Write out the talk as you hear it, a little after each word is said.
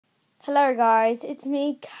Hello guys, it's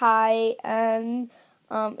me Kai and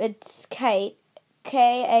it's Kate,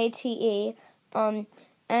 Kate.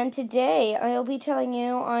 And today I'll be telling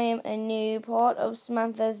you I am a new part of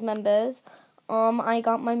Samantha's members. I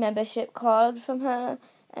got my membership card from her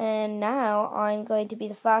and now I'm going to be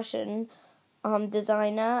the fashion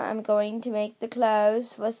designer. I'm going to make the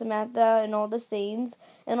clothes for Samantha and all the scenes,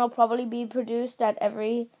 and it'll probably be produced at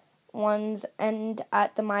everyone's and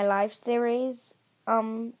at the My Life series.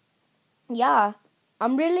 Yeah,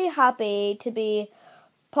 I'm really happy to be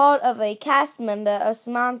part of a cast member of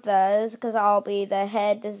Samantha's because I'll be the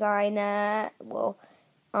head designer.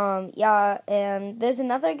 Yeah, and there's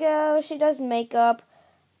another girl. She does makeup.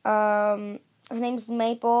 Her name's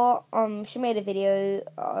Maple. She made a video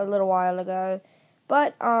a little while ago,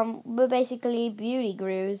 but we're basically beauty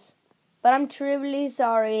gurus. But I'm truly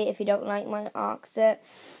sorry if you don't like my accent.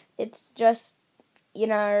 It's just,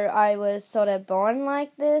 I was sort of born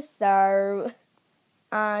like this, so,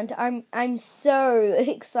 and I'm so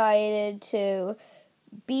excited to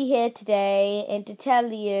be here today and to tell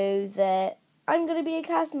you that I'm gonna be a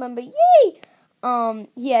cast member. Yay!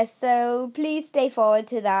 Yes, so please stay forward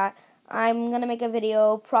to that. I'm gonna make a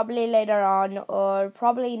video probably later on or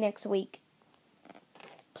probably next week.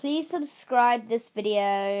 Please subscribe this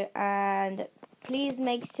video and please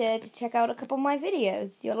make sure to check out a couple of my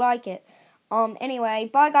videos. You'll like it. Anyway,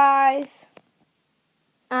 bye guys.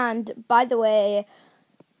 And by the way,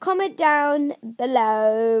 comment down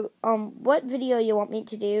below what video you want me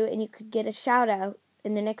to do and you could get a shout out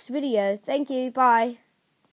in the next video. Thank you. Bye.